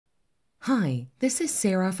Hi, this is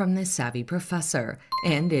Sarah from the Savvy Professor,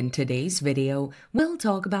 and in today's video, we'll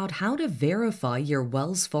talk about how to verify your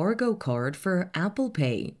Wells Fargo card for Apple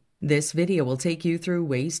Pay. This video will take you through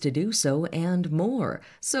ways to do so and more,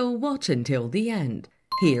 so watch until the end.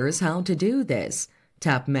 Here's how to do this.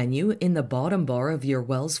 Tap Menu in the bottom bar of your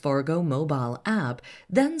Wells Fargo Mobile App,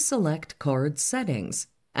 then select Card Settings.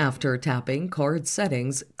 After tapping Card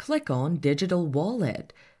Settings, click on Digital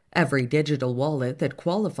Wallet. Every digital wallet that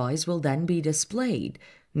qualifies will then be displayed.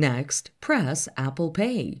 Next, press Apple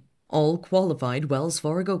Pay. All qualified Wells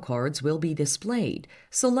Fargo cards will be displayed.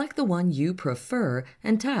 Select the one you prefer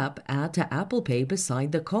and tap Add to Apple Pay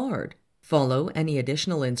beside the card. Follow any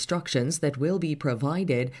additional instructions that will be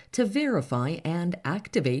provided to verify and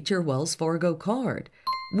activate your Wells Fargo card.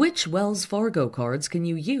 Which Wells Fargo cards can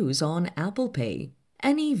you use on Apple Pay?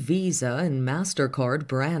 Any Visa and Mastercard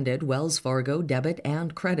branded Wells Fargo debit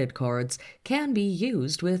and credit cards can be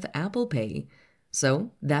used with Apple Pay. So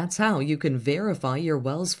that's how you can verify your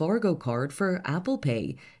Wells Fargo card for Apple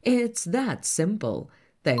Pay. It's that simple.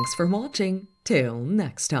 Thanks for watching. Till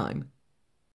next time.